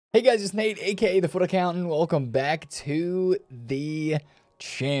Hey guys, it's Nate, aka TheFutAccountant. Welcome back to the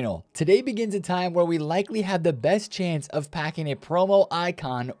channel. Today begins a time where we likely have the best chance of packing a promo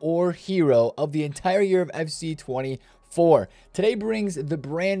icon or hero of the entire year of FC 24. Today brings the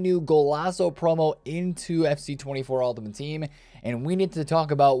brand new Golazo promo into FC 24 Ultimate Team, and we need to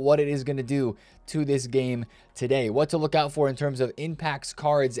talk about what it is going to do to this game today. What to look out for in terms of impacts,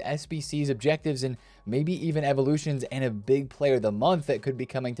 cards, SBCs, objectives, and maybe even evolutions, and a big player of the month that could be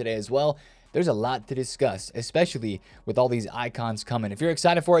coming today as well. There's a lot to discuss, especially with all these icons coming. If you're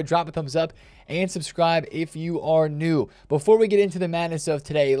excited for it, drop a thumbs up and subscribe if you are new. Before we get into the madness of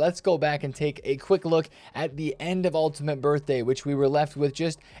today, let's go back and take a quick look at the end of Ultimate Birthday, which we were left with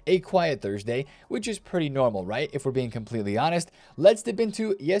just a quiet Thursday, which is pretty normal, right? If we're being completely honest. Let's dip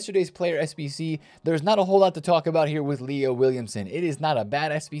into yesterday's player SBC. There's not a whole lot to talk about here with Leo Williamson. It is not a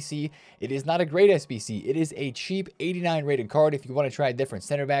bad SBC. It is not a great SBC. It is a cheap 89 rated card if you want to try a different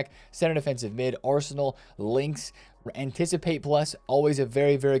center back, center defensive mid, Arsenal, Lynx, Anticipate Plus, always a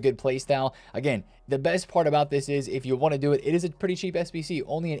very, very good play style. Again, the best part about this is if you want to do it, it is a pretty cheap SBC,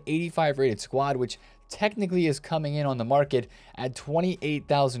 only an 85 rated squad, which technically is coming in on the market at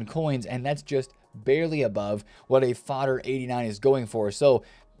 28,000 coins, and that's just barely above what a fodder 89 is going for. So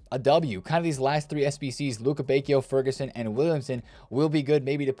a W. Kind of these last three SBCs, Luka Bacchio, Ferguson, and Williamson, will be good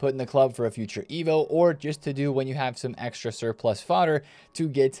maybe to put in the club for a future Evo, or just to do when you have some extra surplus fodder to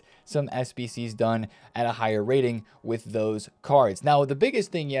get some SBCs done at a higher rating with those cards. Now, the biggest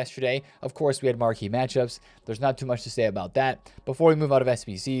thing yesterday, of course, we had marquee matchups. There's not too much to say about that. Before we move out of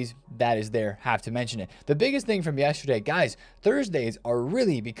SBCs, that is there. Have to mention it. The biggest thing from yesterday, guys, Thursdays are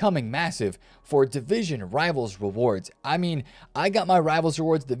really becoming massive for Division Rivals rewards. I mean, I got my Rivals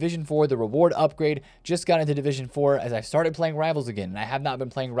rewards Division 4, the reward upgrade, just got into Division 4 as I started playing Rivals again, and I have not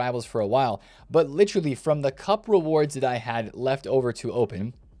been playing Rivals for a while, but literally from the cup rewards that I had left over to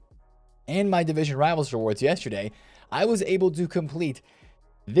open and my Division Rivals rewards yesterday, I was able to complete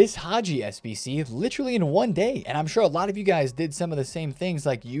this Haji SBC literally in one day. And I'm sure a lot of you guys did some of the same things,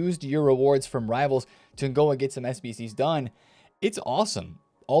 like used your rewards from Rivals to go and get some SBCs done. It's awesome.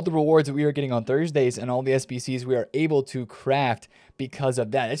 All the rewards that we are getting on Thursdays and all the SBCs we are able to craft because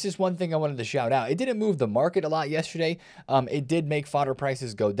of that. It's just one thing I wanted to shout out. It didn't move the market a lot yesterday. It did make fodder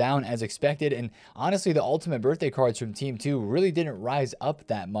prices go down as expected. And honestly, the Ultimate Birthday cards from Team 2 really didn't rise up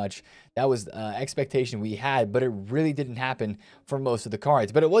that much. That was expectation we had, but it really didn't happen for most of the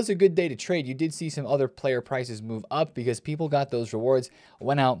cards. But it was a good day to trade. You did see some other player prices move up because people got those rewards,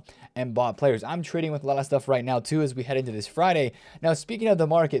 went out and bought players. I'm trading with a lot of stuff right now too as we head into this Friday. Now, speaking of the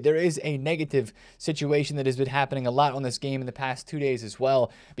market, there is a negative situation that has been happening a lot on this game in the past 2 days as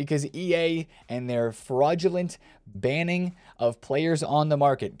well, because EA and their fraudulent banning of players on the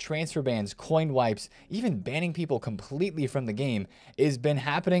market, transfer bans, coin wipes, even banning people completely from the game has been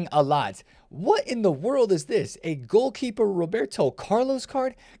happening a lot. What in the world is this? A goalkeeper Roberto Carlos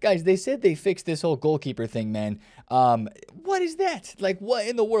card? Guys, they said they fixed this whole goalkeeper thing, man. What is that? Like, what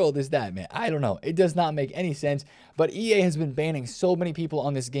in the world is that, man? I don't know. It does not make any sense. But EA has been banning so many people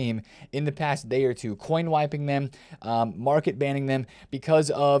on this game in the past day or two, coin wiping them, market banning them because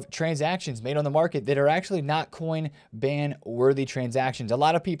of transactions made on the market that are actually not coin ban worthy transactions. A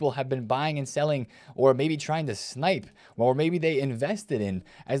lot of people have been buying and selling, or maybe trying to snipe, or maybe they invested in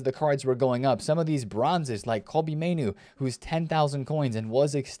as the cards were going up. Some of these bronzes, like Colby Mainu, who's 10,000 coins and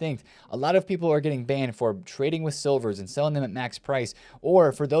was extinct. A lot of people are getting banned for trading with silvers and selling them at max price,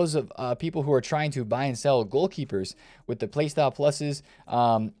 or for those of people who are trying to buy and sell goalkeepers with the playstyle pluses,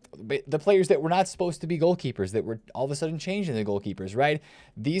 the players that were not supposed to be goalkeepers that were all of a sudden changed into goalkeepers, right?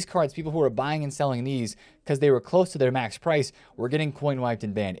 These cards, people who are buying and selling these because they were close to their max price, were getting coin wiped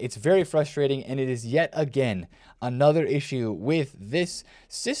and banned. It's very frustrating, and it is yet again another issue with this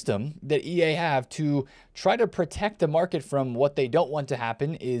system that EA have to try to protect the market from what they don't want to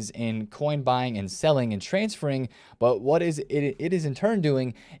happen is in coin buying and selling and transferring. But what is it is in turn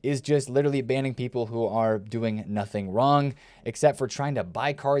doing is just literally banning people who are doing nothing wrong except for trying to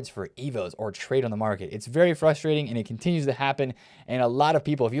buy cards for Evos or trade on the market. It's very frustrating, and it continues to happen. And a lot of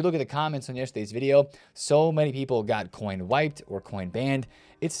people, if you look at the comments on yesterday's video, so many people got coin wiped or coin banned.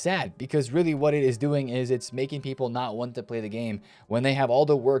 It's sad because really what it is doing is it's making people not want to play the game when they have all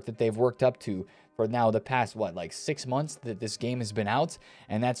the work that they've worked up to for now the past, what, like 6 months that this game has been out,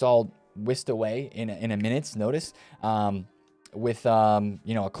 and that's all whisked away in a minute's notice. With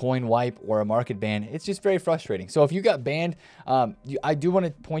you know, a coin wipe or a market ban. It's just very frustrating. So if you got banned, I do want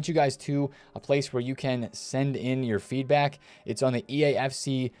to point you guys to a place where you can send in your feedback. It's on the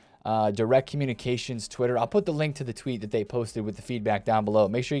EAFC direct communications Twitter. I'll put the link to the tweet that they posted with the feedback down below.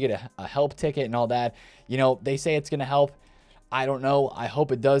 Make sure you get a help ticket and all that. You know, they say it's going to help. I don't know. I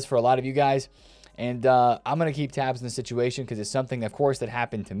hope it does for a lot of you guys. And I'm going to keep tabs on the situation because it's something, of course, that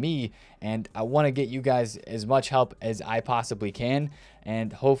happened to me. And I want to get you guys as much help as I possibly can.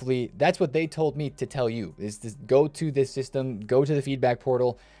 And hopefully that's what they told me to tell you, is to go to this system, go to the feedback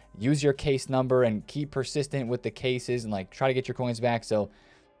portal, use your case number, and keep persistent with the cases and like try to get your coins back. So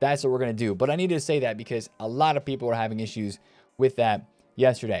that's what we're going to do. But I needed to say that because a lot of people are having issues with that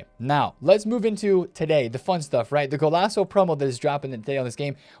yesterday. Now, let's move into today, the fun stuff, right? The Golasso promo that is dropping today on this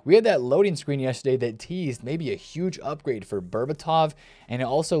game. We had that loading screen yesterday that teased maybe a huge upgrade for Berbatov, and it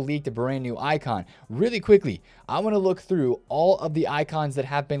also leaked a brand new icon. Really quickly, I want to look through all of the icons that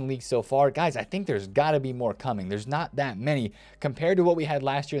have been leaked so far. Guys, I think there's got to be more coming. There's not that many compared to what we had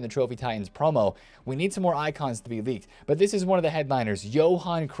last year in the Trophy Titans promo. We need some more icons to be leaked, but this is one of the headliners.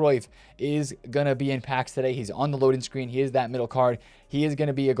 Johan Cruyff is going to be in packs today. He's on the loading screen. He is that middle card. He is going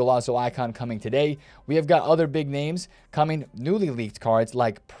to be a Golasso icon coming today. We have got other big names coming, newly leaked cards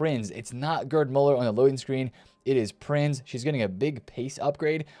like Prinz. It's not Gerd Muller on the loading screen. It is Prinz. She's getting a big pace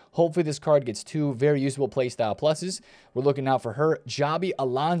upgrade. Hopefully this card gets 2 very usable playstyle pluses. We're looking out for her. Jabi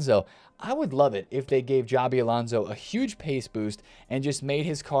Alonso. I would love it if they gave Jabi Alonso a huge pace boost and just made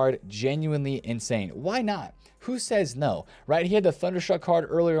his card genuinely insane. Why not? Who says no, right? He had the Thunderstruck card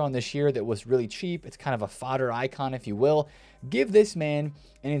earlier on this year that was really cheap. It's kind of a fodder icon, if you will. Give this man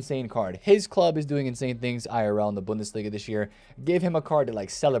an insane card. His club is doing insane things IRL in the Bundesliga this year. Give him a card to like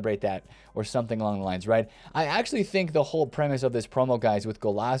celebrate that or something along the lines, right? I actually think the whole premise of this promo, guys, with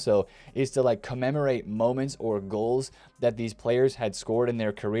Golasso is to like commemorate moments or goals that these players had scored in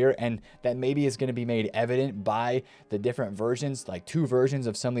their career, and that maybe is going to be made evident by the different versions, like 2 versions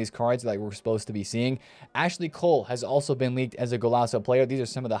of some of these cards like we're supposed to be seeing. Ashley Cole has also been leaked as a Golasso player. These are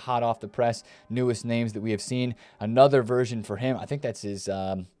some of the hot off the press newest names that we have seen. Another version for him, I think that's his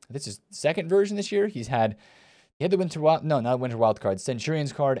this is second version this year. He had the Winter Wild, no, not Winter Wild card,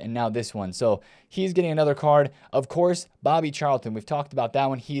 Centurions card, and now this one. So he's getting another card. Of course, Bobby Charlton, we've talked about that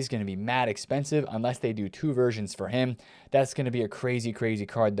one. He's going to be mad expensive unless they do 2 versions for him. That's going to be a crazy, crazy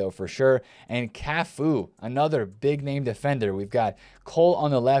card though for sure. And Cafu, another big name defender. We've got Cole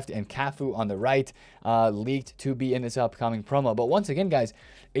on the left and Cafu on the right, leaked to be in this upcoming promo. But once again, guys,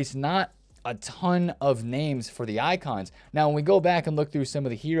 it's not a ton of names for the icons. Now, when we go back and look through some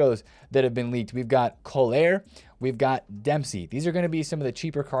of the heroes that have been leaked, we've got Collier, we've got Dempsey. These are going to be some of the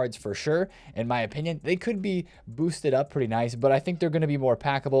cheaper cards for sure, in my opinion. They could be boosted up pretty nice, but I think they're going to be more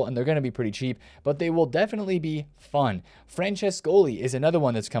packable and they're going to be pretty cheap, but they will definitely be fun. Francescoli is another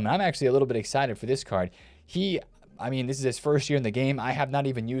one that's coming. I'm actually a little bit excited for this card. I mean, this is his first year in the game. I have not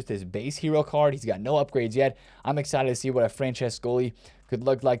even used his base hero card. He's got no upgrades yet. I'm excited to see what a Francescoli could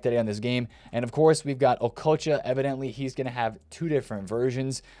look like today on this game. And of course, we've got Okocha. Evidently, he's going to have 2 different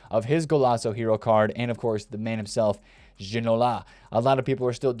versions of his Golasso hero card. And of course, the man himself, Ginola. A lot of people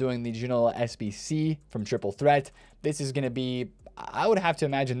are still doing the Ginola SBC from Triple Threat. This is going to be, I would have to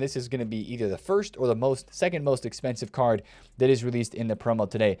imagine this is going to be either the first or the second most expensive card that is released in the promo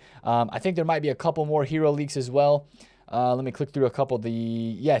today. I think there might be a couple more hero leaks as well. Let me click through a couple of the...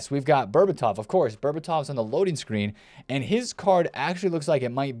 Yes, we've got Berbatov, of course. Berbatov's on the loading screen, and his card actually looks like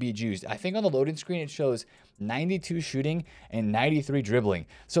it might be juiced. I think on the loading screen it shows 92 shooting and 93 dribbling.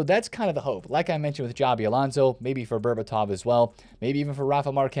 So that's kind of the hope. Like I mentioned with Jabi Alonso, maybe for Berbatov as well, maybe even for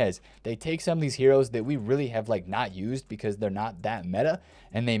Rafa Marquez. They take some of these heroes that we really have like not used because they're not that meta,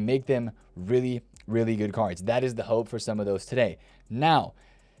 and they make them really, really good cards. That is the hope for some of those today. Now,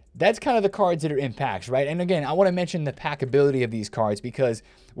 that's kind of the cards that are in packs, right? And again, I want to mention the packability of these cards because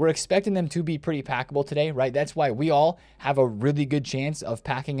we're expecting them to be pretty packable today, right? That's why we all have a really good chance of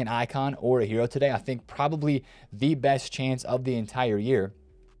packing an icon or a hero today. I think probably the best chance of the entire year.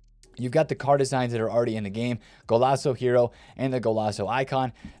 You've got the card designs that are already in the game, Golasso Hero and the Golasso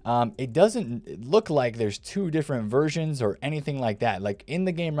Icon. It doesn't look like there's 2 different versions or anything like that. Like in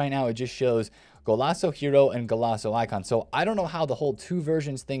the game right now, it just shows Golasso Hero and Golasso Icon. So I don't know how the whole 2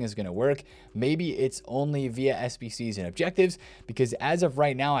 versions thing is going to work. Maybe it's only via SBCs and objectives, because as of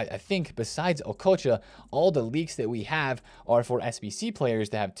right now, I think besides Okocha, all the leaks that we have are for SBC players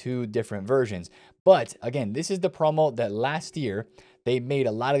to have 2 different versions. But again, this is the promo that last year they made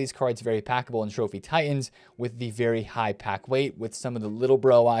a lot of these cards very packable in Trophy Titans with the very high pack weight with some of the little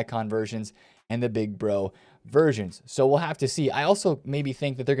bro icon versions and the big bro versions. So we'll have to see. I also maybe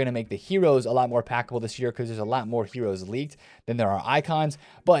think that they're going to make the heroes a lot more packable this year because there's a lot more heroes leaked than there are icons.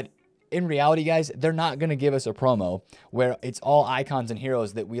 But in reality, guys, they're not going to give us a promo where it's all icons and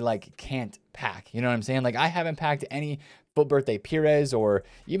heroes that we like can't pack. You know what I'm saying? Like, I haven't packed any Foot Birthday Perez or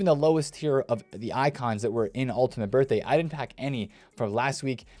even the lowest tier of the icons that were in Ultimate Birthday. I didn't pack any from last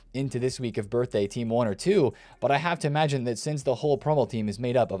week into this week of Birthday Team 1 or 2, but I have to imagine that since the whole promo team is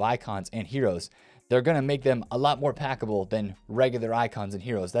made up of icons and heroes, they're going to make them a lot more packable than regular icons and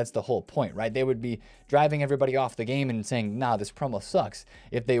heroes. That's the whole point, right? They would be driving everybody off the game and saying, nah, this promo sucks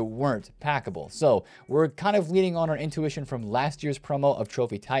if they weren't packable. So we're kind of leaning on our intuition from last year's promo of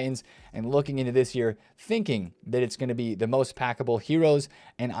Trophy Titans and looking into this year, thinking that it's going to be the most packable heroes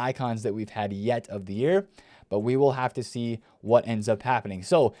and icons that we've had yet of the year. But we will have to see what ends up happening.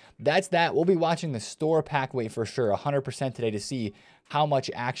 So that's that. We'll be watching the store pack weight for sure, 100% today, to see how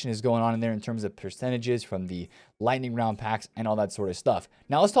much action is going on in there in terms of percentages from the lightning round packs and all that sort of stuff.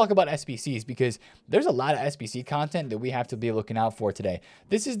 Now let's talk about SBCs, because there's a lot of SBC content that we have to be looking out for today.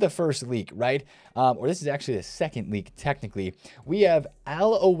 This is the first leak, right? Or this is actually the second leak, technically. We have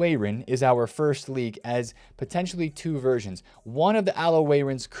Al Oweiran is our first leak as potentially 2 versions. One of the Al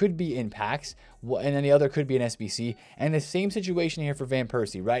Oweirans could be in packs, and then the other could be an SBC. And the same situation here for Van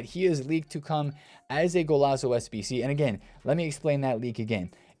Persie, right? He is leaked to come as a Golazo SBC. And again, let me explain that leak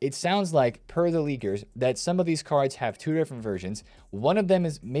again. It sounds like, per the leakers, that some of these cards have 2 different versions. One of them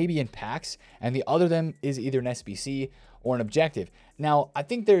is maybe in packs, and the other of them is either an SBC or an objective. Now, I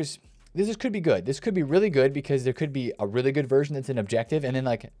think this could be good. This could be really good, because there could be a really good version that's an objective, and then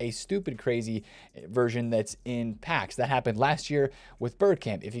like a stupid crazy version that's in packs. That happened last year with Bird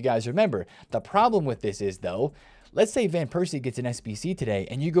Camp, if you guys remember. The problem with this is, though, let's say Van Persie gets an SBC today,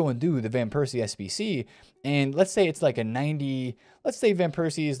 and you go and do the Van Persie SBC, and let's say it's like a 90, let's say Van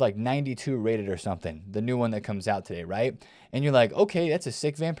Persie is like 92 rated or something, the new one that comes out today, right? And you're like, okay, that's a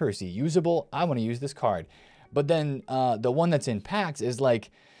sick Van Persie, usable, I want to use this card. But then the one that's in packs is like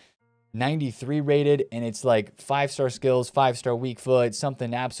 93 rated, and it's like 5-star skills, 5-star weak foot,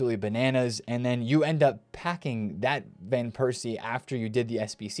 something absolutely bananas, and then you end up packing that Van Persie after you did the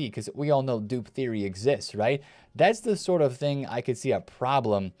SBC, because we all know dupe theory exists, right? That's the sort of thing I could see a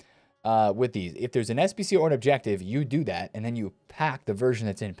problem with these. If there's an SBC or an objective, you do that, and then you pack the version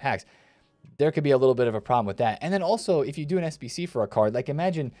that's in packs. There could be a little bit of a problem with that. And then also, if you do an SBC for a card, like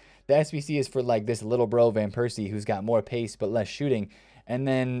imagine the SBC is for like this little bro Van Persie who's got more pace but less shooting. And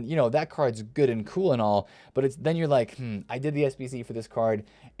then, you know, that card's good and cool and all, but then you're like, I did the SBC for this card,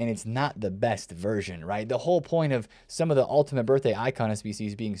 and it's not the best version, right? The whole point of some of the Ultimate Birthday Icon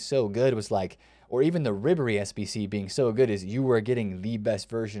SBCs being so good was like, or even the Ribery SBC being so good, is you were getting the best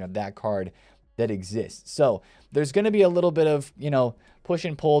version of that card that exists. So there's going to be a little bit of, you know, push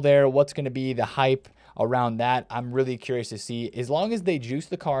and pull there. What's going to be the hype around that? I'm really curious to see. As long as they juice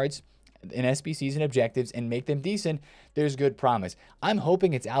the cards in SBCs and objectives and make them decent, there's good promise. I'm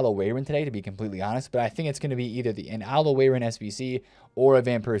hoping it's Al Oweiran today, to be completely honest, but I think it's going to be either an Al Oweiran SBC or a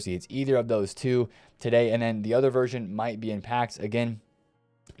Van Persie. It's either of those two today, and then the other version might be in packs. Again,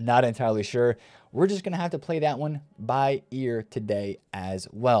 not entirely sure. We're just going to have to play that one by ear today as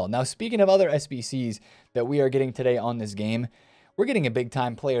well. Now, speaking of other SBCs that we are getting today on this game, we're getting a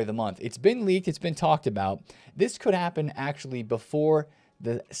big-time player of the month. It's been leaked. It's been talked about. This could happen actually before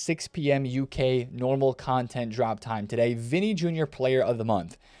the 6 p.m. UK normal content drop time today. Vinny Jr. Player of the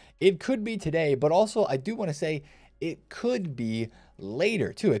Month. It could be today, but also I do want to say it could be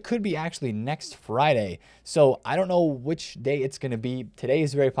later too. It could be actually next Friday. So I don't know which day it's going to be. Today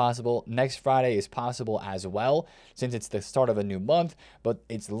is very possible. Next Friday is possible as well, since it's the start of a new month, but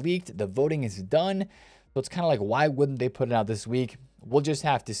it's leaked. The voting is done. So it's kind of like, why wouldn't they put it out this week? We'll just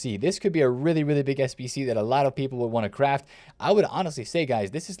have to see. This could be a really, really big SBC that a lot of people would want to craft. I would honestly say,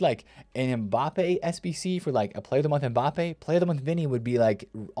 guys, this is like an Mbappe SBC for like a Player of the Month Mbappe. Player of the Month Vinny would be like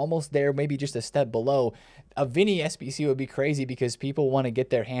almost there, maybe just a step below. A Vinny SBC would be crazy because people want to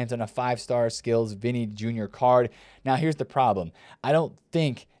get their hands on a 5-star skills Vinny Jr. card. Now, here's the problem. I don't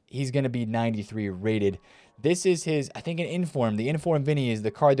think he's going to be 93 rated. This is his, I think, an Inform. The Inform Vinny is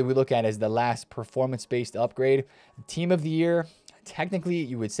the card that we look at as the last performance-based upgrade. Team of the Year, technically,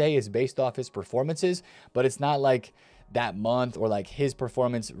 you would say, is based off his performances, but it's not like that month or like his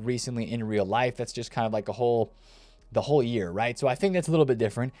performance recently in real life. That's just kind of like the whole year, right? So I think that's a little bit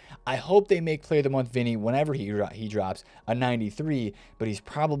different. I hope they make Player of the Month Vinny whenever he drops a 93, but he's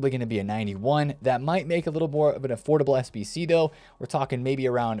probably going to be a 91. That might make a little more of an affordable SBC though. We're talking maybe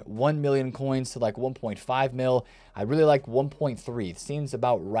around 1 million coins to like 1.5 mil. I really like 1.3. It seems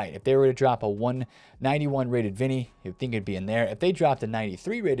about right. If they were to drop a 191 rated Vinny, I think it'd be in there. If they dropped a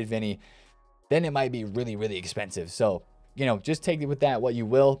 93 rated Vinny, then it might be really, really expensive. So you know, just take it with that what you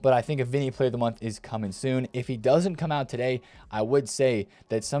will. But I think a Vinny Player of the Month is coming soon. If he doesn't come out today, I would say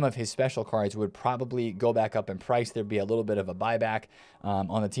that some of his special cards would probably go back up in price. There'd be a little bit of a buyback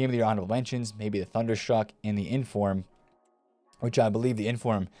on the Team of the Year honorable mentions, maybe the Thunderstruck in the Inform, which I believe the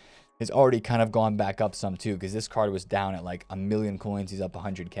Inform has already kind of gone back up some too, because this card was down at like 1,000,000 coins. He's up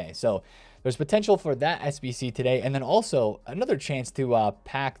 100K. So there's potential for that SBC today. And then also another chance to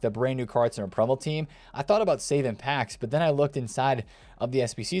pack the brand new cards in our promo team. I thought about saving packs, but then I looked inside of the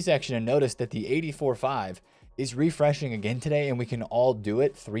SBC section and noticed that the 84.5 is refreshing again today, and we can all do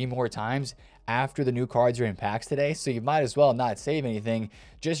it 3 more times after the new cards are in packs today. So you might as well not save anything.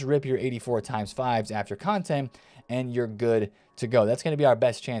 Just rip your 84 times 5s after content, and you're good to go. That's going to be our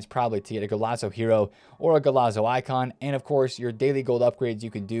best chance probably to get a Golazo Hero or a Golazo Icon. And of course, your daily gold upgrades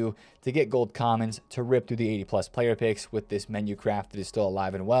you can do to get gold commons to rip through the 80+ player picks with this menu craft that is still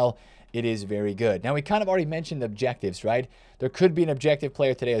alive and well. It is very good. Now, we kind of already mentioned objectives, right? There could be an objective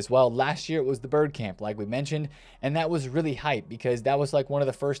player today as well. Last year, it was the Bird Camp, like we mentioned, and that was really hype because that was like one of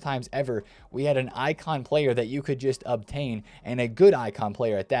the first times ever we had an icon player that you could just obtain, and a good icon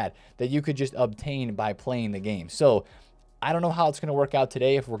player at that you could just obtain by playing the game. So I don't know how it's going to work out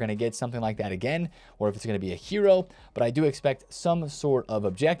today, if we're going to get something like that again, or if it's going to be a hero, but I do expect some sort of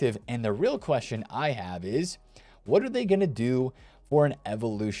objective. And the real question I have is, what are they going to do for an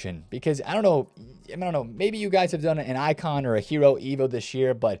evolution? Because I don't know, maybe you guys have done an icon or a hero evo this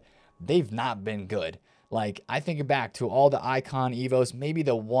year, but they've not been good. Like, I think back to all the icon evos, maybe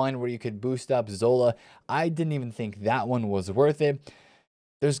the one where you could boost up Zola. I didn't even think that one was worth it.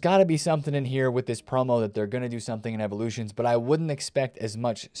 There's got to be something in here with this promo that they're going to do something in evolutions, but I wouldn't expect as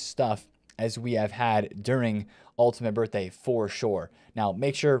much stuff as we have had during Ultimate Birthday for sure. Now,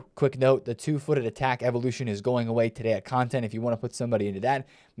 make sure, quick note, the 2-footed attack evolution is going away today at content. If you want to put somebody into that,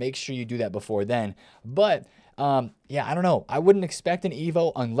 make sure you do that before then. But yeah, I don't know. I wouldn't expect an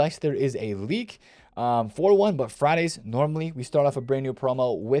Evo unless there is a leak for one, but Fridays, normally we start off a brand new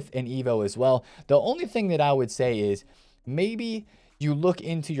promo with an Evo as well. The only thing that I would say is maybe you look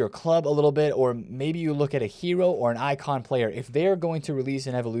into your club a little bit, or maybe you look at a hero or an icon player. If they're going to release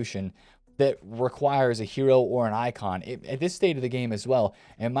an evolution that requires a hero or an icon, at this state of the game as well,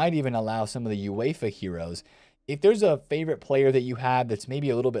 it might even allow some of the UEFA heroes. If there's a favorite player that you have that's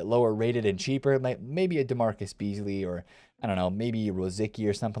maybe a little bit lower rated and cheaper, maybe a DeMarcus Beasley, or I don't know, maybe a Rosicky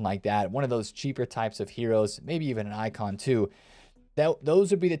or something like that, one of those cheaper types of heroes, maybe even an icon too, those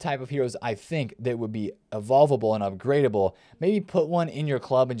would be the type of heroes I think that would be evolvable and upgradable. Maybe put one in your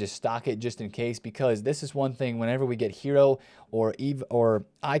club and just stock it just in case, because this is one thing, whenever we get hero or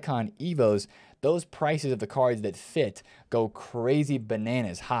icon evos, those prices of the cards that fit go crazy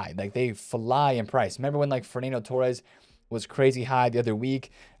bananas high. Like, they fly in price. Remember when like Fernando Torres was crazy high the other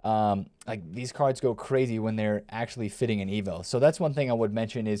week? Like, these cards go crazy when they're actually fitting an Evo. So that's one thing I would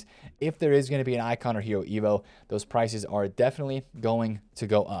mention, is if there is going to be an icon or hero Evo, those prices are definitely going to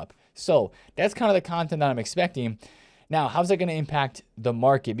go up. So that's kind of the content that I'm expecting. Now, how's that going to impact the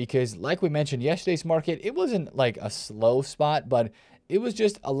market? Because like we mentioned, yesterday's market, it wasn't like a slow spot, but it was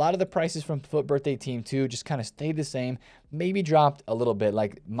just a lot of the prices from Foot Birthday Team 2 just kind of stayed the same, maybe dropped a little bit.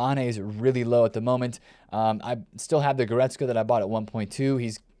 Like, Mane is really low at the moment. I still have the Goretzka that I bought at 1.2.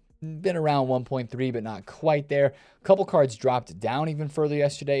 He's been around 1.3, but not quite there. A couple cards dropped down even further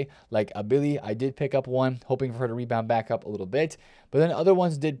yesterday, like Abili. I did pick up one, hoping for her to rebound back up a little bit, but then other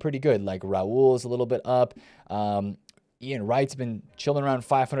ones did pretty good, like Raul's a little bit up. Ian Wright's been chilling around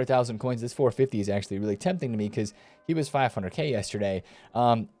 500,000 coins. This 450 is actually really tempting to me because he was 500K yesterday.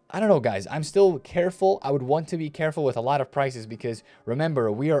 I don't know, guys. I'm still careful. I would want to be careful with a lot of prices because,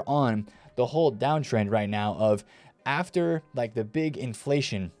 remember, we are on the whole downtrend right now of, after like the big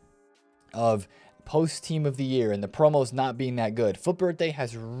inflation of post Team of the Year and the promos not being that good, Foot Birthday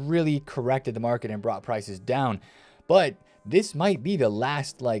has really corrected the market and brought prices down. But this might be the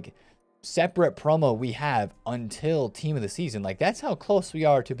last like separate promo we have until Team of the Season. Like, that's how close we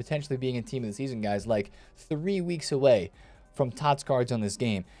are to potentially being in Team of the Season, guys. Like, 3 weeks away from TOTS cards on this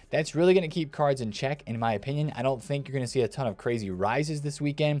game. That's really going to keep cards in check, in my opinion. I don't think you're going to see a ton of crazy rises this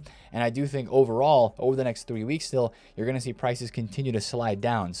weekend, and I do think overall, over the next 3 weeks still, you're going to see prices continue to slide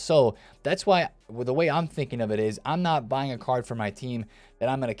down. So that's why, well, the way I'm thinking of it is, I'm not buying a card for my team that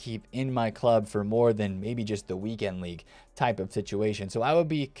I'm going to keep in my club for more than maybe just the weekend league type of situation. So I would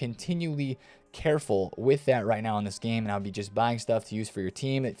be continually careful with that right now in this game, and I'll be just buying stuff to use for your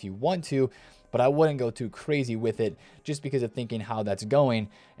team if you want to, but I wouldn't go too crazy with it just because of thinking how that's going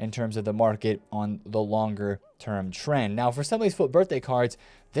in terms of the market on the longer term trend. Now, for some of these Foot Birthday cards,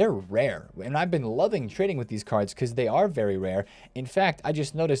 they're rare, and I've been loving trading with these cards because they are very rare. In fact, I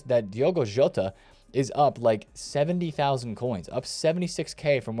just noticed that Diogo Jota is up like 70,000 coins, up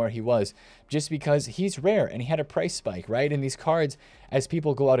 76K from where he was, just because he's rare and he had a price spike, right? And these cards, as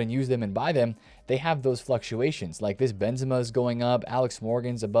people go out and use them and buy them, they have those fluctuations. Like this Benzema is going up. Alex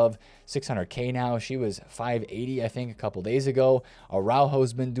Morgan's above 600K now. She was 580, I think, a couple days ago.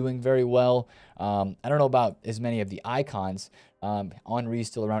 Araujo's been doing very well. I don't know about as many of the icons. Henry's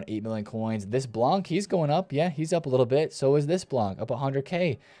still around 8 million coins. This Blanc, he's going up. Yeah, he's up a little bit. So is this Blanc, up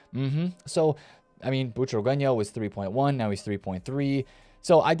 100K. So, I mean, Butragueño was 3.1. Now he's 3.3.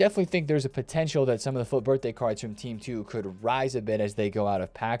 So I definitely think there's a potential that some of the FUT birthday cards from Team 2 could rise a bit as they go out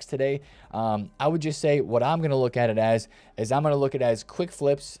of packs today. I would just say what I'm going to look at it as is I'm going to look at it as quick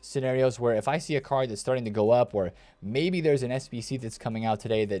flips scenarios where if I see a card that's starting to go up, or maybe there's an SBC that's coming out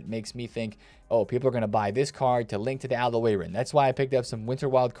today that makes me think, oh, people are going to buy this card to link to the Alderweireld. That's why I picked up some Winter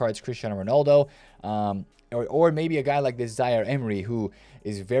Wild cards, Cristiano Ronaldo, or maybe a guy like this Zaire Emery, who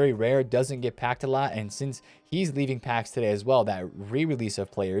is very rare, doesn't get packed a lot, and since he's leaving packs today as well, that re-release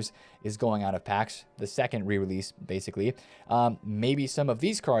of players is going out of packs, the second re-release, basically. Maybe some of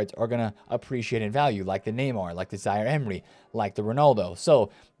these cards are going to appreciate in value, like the Neymar, like the Zaire Emery, like the Ronaldo.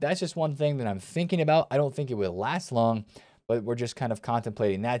 So that's just one thing that I'm thinking about. I don't think it will last long, but we're just kind of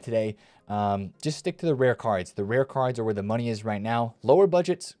contemplating that today. Just stick to the rare cards. The rare cards are where the money is right now. Lower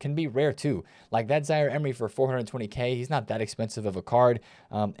budgets can be rare too. Like that Zaire Emery for 420K. He's not that expensive of a card,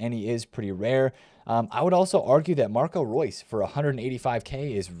 and he is pretty rare. I would also argue that Marco Reus for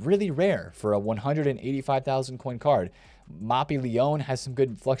 185K is really rare for a 185,000 coin card. Moppy Leon has some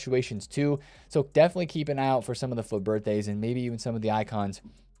good fluctuations too. So definitely keep an eye out for some of the FUT birthdays and maybe even some of the icons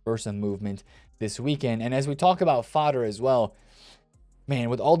for some movement this weekend. And as we talk about fodder as well, man,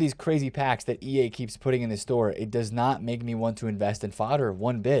 with all these crazy packs that EA keeps putting in the store, it does not make me want to invest in fodder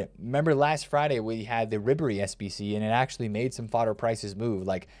one bit. Remember last Friday we had the Ribery SBC and it actually made some fodder prices move.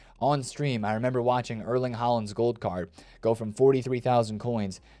 Like on stream, I remember watching Erling Haaland's gold card go from 43,000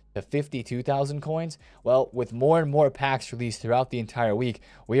 coins to 52,000 coins. Well, with more and more packs released throughout the entire week,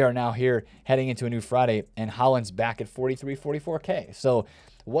 we are now here heading into a new Friday and Haaland's back at 43, 44K. So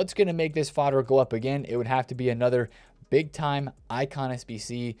what's going to make this fodder go up again? It would have to be another big time icon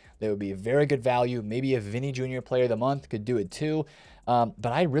SBC that would be a very good value. Maybe a Vinny Jr. player of the month could do it too. But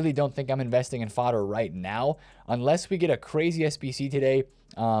I really don't think I'm investing in fodder right now unless we get a crazy SBC today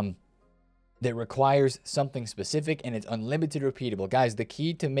that requires something specific and it's unlimited repeatable. Guys, the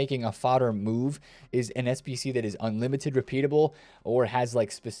key to making a fodder move is an SBC that is unlimited repeatable or has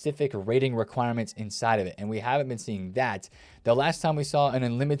like specific rating requirements inside of it. And we haven't been seeing that. The last time we saw an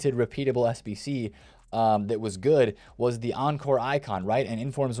unlimited repeatable SBC that was good was the Encore icon, right? And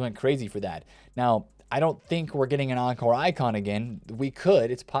Informs went crazy for that. Now, I don't think we're getting an Encore icon again. We could,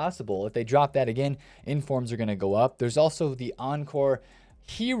 it's possible. If they drop that again, Informs are going to go up. There's also the Encore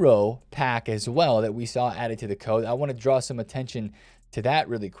Hero pack as well that we saw added to the code. I want to draw some attention to that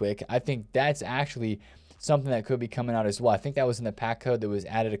really quick. I think that's actually something that could be coming out as well. I think that was in the pack code that was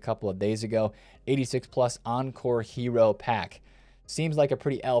added a couple of days ago. 86 plus Encore Hero pack. Seems like a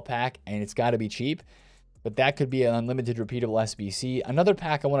pretty L pack and it's got to be cheap, but that could be an unlimited repeatable SBC. Another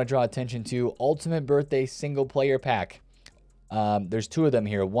pack I want to draw attention to, Ultimate Birthday Single Player Pack. There's two of them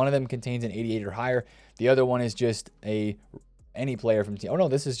here. One of them contains an 88 or higher. The other one is just any player from team. Oh no,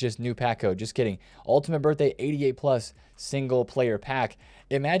 this is just new pack code. Just kidding. Ultimate Birthday 88 plus single player pack.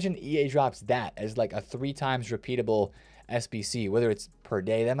 Imagine EA drops that as like a 3 times repeatable SBC, whether it's per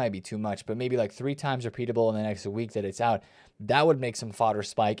day, that might be too much, but maybe like 3 times repeatable in the next week that it's out. That would make some fodder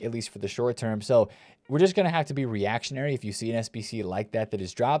spike, at least for the short term. So we're just going to have to be reactionary if you see an SBC like that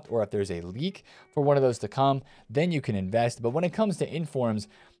is dropped, or if there's a leak for one of those to come, then you can invest. But when it comes to Informs,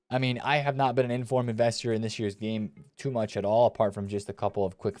 I mean, I have not been an Inform investor in this year's game too much at all, apart from just a couple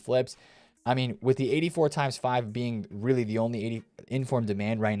of quick flips. I mean, with the 84 times 5 being really the only Inform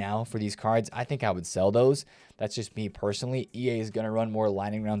demand right now for these cards, I think I would sell those. That's just me personally. EA is going to run more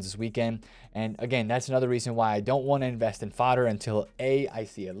lightning rounds this weekend. And again, that's another reason why I don't want to invest in fodder until A, I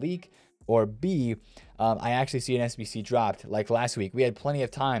see a leak, or B, I actually see an SBC dropped. Like last week, we had plenty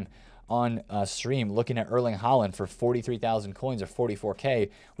of time on stream looking at Erling Haaland for 43,000 coins or 44K.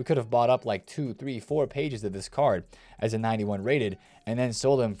 We could have bought up like 2, 3, 4 pages of this card as a 91 rated and then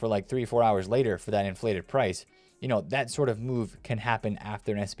sold them for like 3 or 4 hours later for that inflated price. You know, that sort of move can happen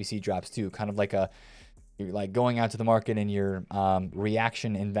after an SBC drops too, kind of like you're like going out to the market and you're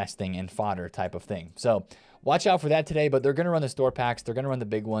reaction investing in fodder type of thing. So watch out for that today, but they're going to run the store packs. They're going to run the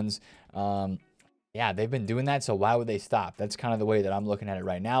big ones. Yeah, they've been doing that, so why would they stop? That's kind of the way that I'm looking at it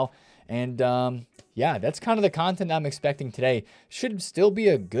right now. And yeah, that's kind of the content I'm expecting today. Should still be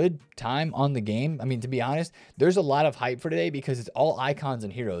a good time on the game. I mean, to be honest, there's a lot of hype for today because it's all icons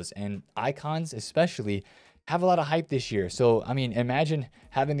and heroes, and icons especially have a lot of hype this year. So, I mean, imagine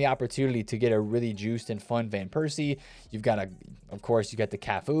having the opportunity to get a really juiced and fun Van Persie. You've got of course, you got the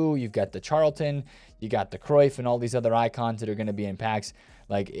Cafu, you've got the Charlton, you got the Cruyff, and all these other icons that are going to be in packs.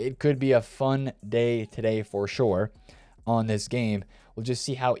 Like, it could be a fun day today for sure on this game. We'll just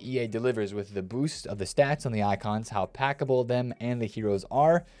see how EA delivers with the boost of the stats on the icons, how packable them and the heroes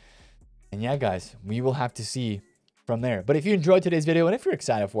are. And yeah, guys, we will have to see from there. But if you enjoyed today's video, and if you're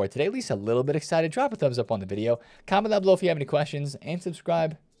excited for it today, at least a little bit excited, drop a thumbs up on the video. Comment down below if you have any questions, and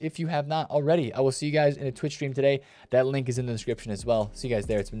subscribe if you have not already. I will see you guys in a Twitch stream today. That link is in the description as well. See you guys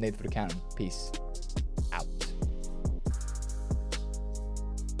there. It's been TheFutAccountant. Peace.